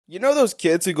You know those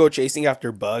kids who go chasing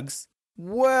after bugs?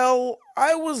 Well,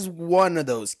 I was one of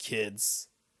those kids.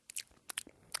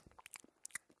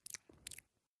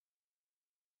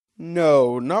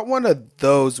 No, not one of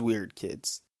those weird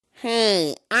kids.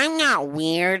 Hey, I'm not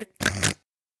weird.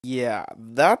 Yeah,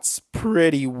 that's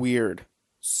pretty weird.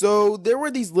 So, there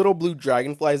were these little blue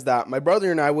dragonflies that my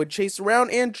brother and I would chase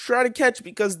around and try to catch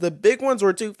because the big ones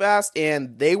were too fast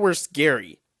and they were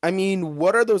scary. I mean,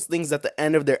 what are those things at the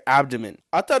end of their abdomen?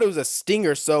 I thought it was a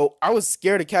stinger, so I was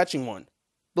scared of catching one.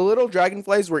 The little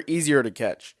dragonflies were easier to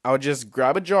catch. I would just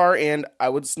grab a jar and I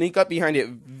would sneak up behind it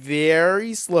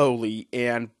very slowly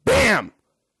and BAM!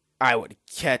 I would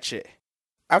catch it.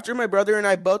 After my brother and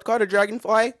I both caught a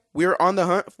dragonfly, we were on the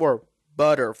hunt for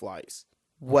butterflies.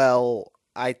 Well,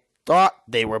 I thought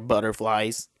they were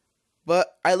butterflies,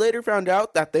 but I later found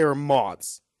out that they were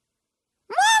moths.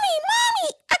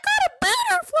 Mommy, I got a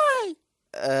butterfly.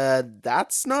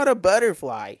 That's not a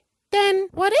butterfly. Then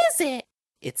what is it?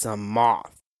 It's a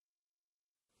moth.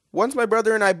 Once my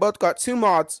brother and I both got 2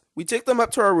 moths, we took them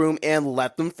up to our room and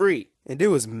let them free. And it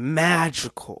was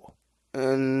magical.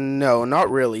 No,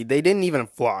 not really. They didn't even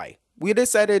fly. We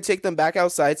decided to take them back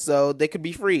outside so they could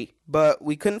be free. But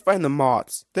we couldn't find the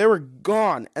moths. They were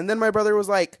gone. And then my brother was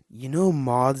like, "You know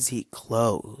moths eat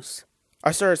clothes."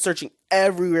 I started searching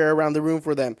everywhere around the room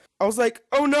for them. I was like,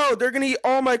 "Oh no, they're gonna eat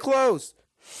all my clothes."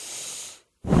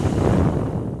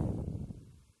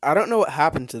 I don't know what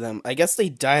happened to them. I guess they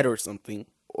died or something.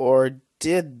 Or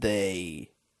did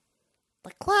they?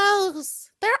 The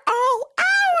clothes. They're all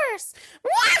ours.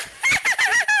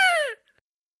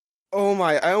 Oh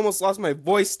my, I almost lost my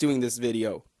voice doing this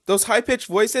video. Those high-pitched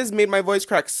voices made my voice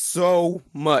crack so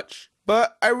much.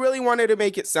 But I really wanted to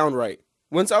make it sound right.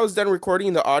 Once I was done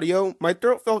recording the audio, my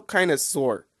throat felt kinda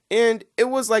sore. And it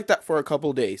was like that for a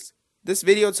couple days. This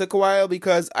video took a while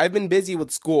because I've been busy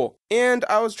with school, and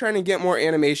I was trying to get more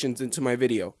animations into my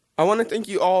video. I want to thank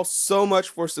you all so much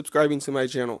for subscribing to my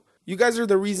channel. You guys are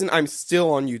the reason I'm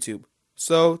still on YouTube.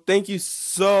 So, thank you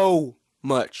so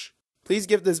much. Please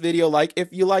give this video a like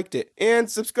if you liked it, and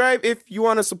subscribe if you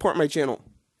want to support my channel.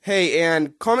 Hey,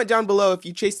 and comment down below if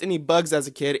you chased any bugs as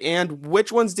a kid, and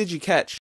which ones did you catch?